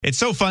It's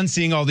so fun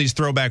seeing all these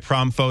throwback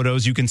prom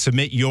photos. You can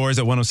submit yours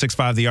at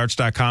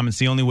 1065thearch.com. It's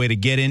the only way to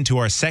get into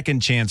our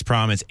second chance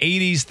prom. It's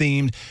 80s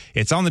themed.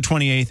 It's on the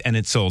 28th and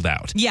it's sold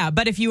out. Yeah,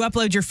 but if you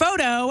upload your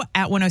photo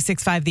at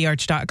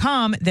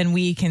 1065thearch.com, then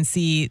we can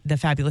see the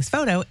fabulous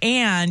photo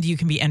and you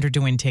can be entered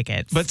to win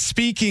tickets. But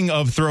speaking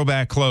of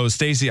throwback clothes,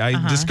 Stacey,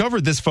 I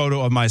discovered this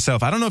photo of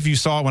myself. I don't know if you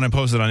saw it when I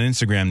posted on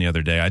Instagram the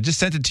other day. I just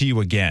sent it to you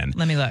again.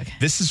 Let me look.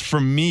 This is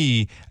from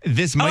me.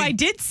 I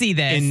did see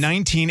this. In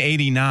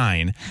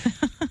 1989.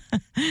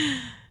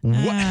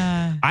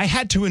 I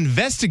had to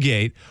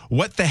investigate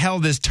what the hell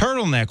this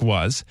turtleneck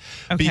was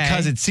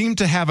because it seemed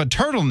to have a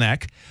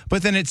turtleneck,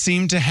 but then it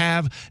seemed to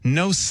have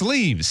no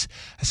sleeves.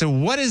 So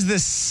what is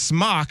this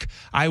smock?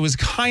 I was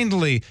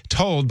kindly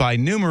told by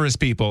numerous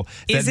people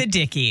is a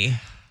dickie.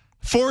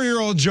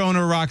 4-year-old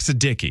Jonah rocks a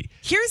dickie.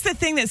 Here's the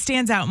thing that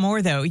stands out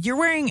more, though. You're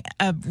wearing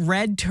a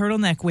red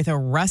turtleneck with a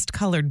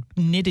rust-colored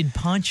knitted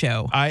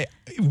poncho.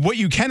 What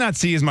you cannot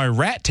see is my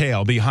rat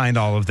tail behind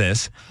all of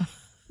this.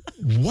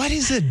 What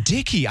is a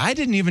dickie? I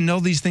didn't even know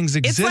these things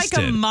existed. It's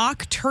like a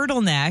mock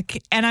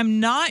turtleneck, and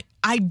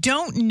I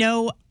don't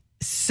know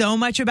so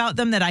much about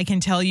them that I can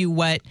tell you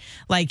what,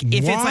 like,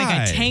 if it's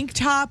like a tank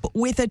top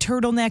with a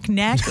turtleneck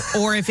neck,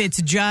 or if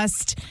it's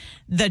just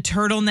the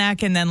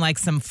turtleneck and then like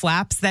some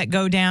flaps that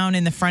go down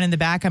in the front and the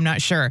back. I'm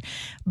not sure.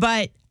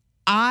 But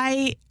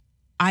I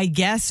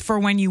guess for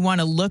when you want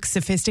to look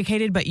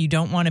sophisticated, but you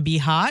don't want to be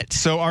hot.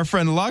 So our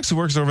friend Lux, who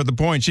works over at The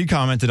Point, she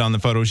commented on the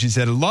photo. She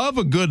said, love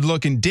a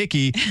good-looking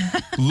dickie.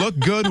 Look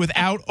good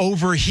without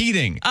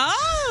overheating.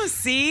 Oh,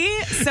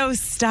 see? So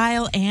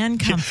style and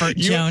comfort,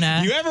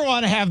 Jonah. You ever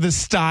want to have the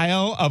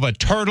style of a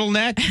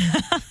turtleneck,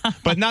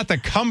 but not the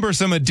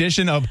cumbersome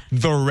addition of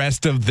the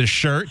rest of the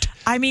shirt?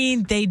 I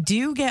mean, they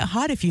do get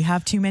hot if you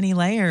have too many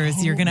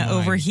layers. You're going to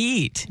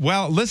overheat.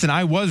 Well, listen,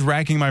 I was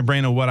racking my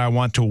brain on what I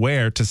want to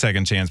wear to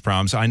Second Chance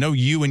Prom. So I know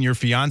you and your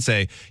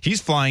fiance,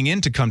 he's flying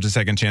in to come to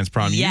Second Chance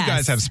Prom. Yes. You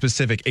guys have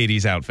specific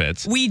 80s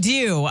outfits. We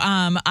do.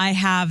 I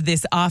have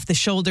this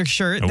off-the-shoulder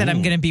shirt that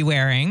I'm going to be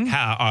wearing.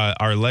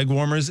 Are leg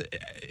warmers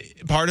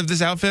part of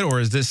this outfit, or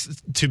is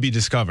this to be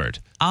discovered?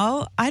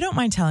 I don't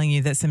mind telling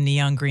you that some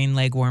neon green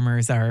leg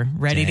warmers are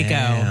ready to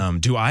go.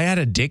 Do I add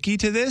a dickie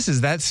to this?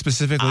 Is that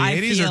specifically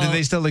 80s, or do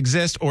they still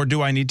exist? Or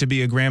do I need to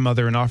be a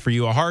grandmother and offer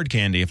you a hard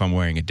candy if I'm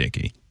wearing a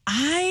dickie?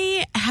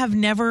 I have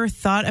never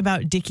thought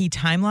about dickie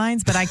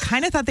timelines, but I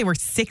kind of thought they were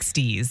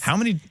 60s. How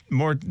many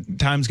more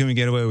times can we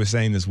get away with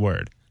saying this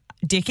word?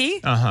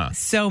 Dickie? Uh-huh.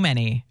 So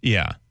many.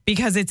 Yeah.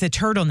 Because it's a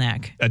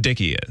turtleneck. A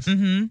dickie is.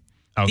 Mm-hmm.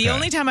 Okay. The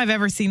only time I've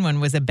ever seen one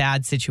was a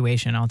bad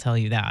situation, I'll tell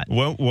you that.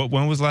 When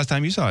was the last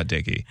time you saw a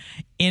dickie?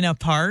 In a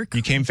park.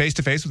 You came face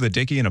to face with a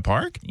dickie in a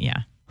park? Yeah.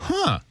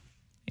 Huh.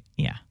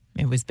 Yeah.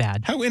 It was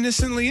bad. How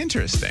innocently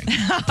interesting.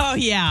 Oh,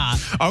 yeah.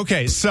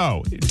 Okay,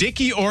 so,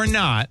 dickie or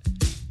not,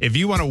 if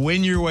you want to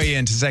win your way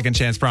into Second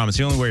Chance Prom, it's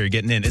the only way you're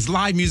getting in. It's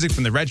live music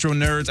from the Retro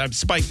Nerds. I'm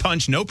Spike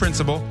Punch, no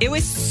principal. It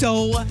was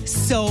so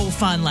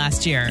fun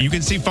last year. You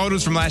can see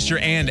photos from last year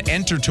and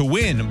enter to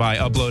win by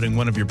uploading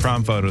one of your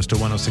prom photos to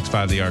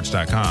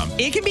 1065thearch.com.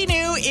 It can be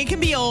new. It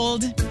can be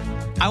old.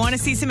 I want to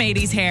see some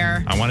 80s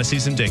hair. I want to see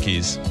some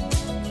dickies.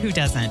 Who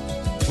doesn't?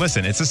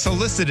 Listen, it's a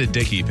solicited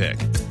dickie pic.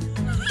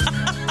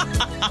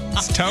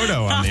 It's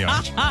Toto on the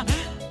arch.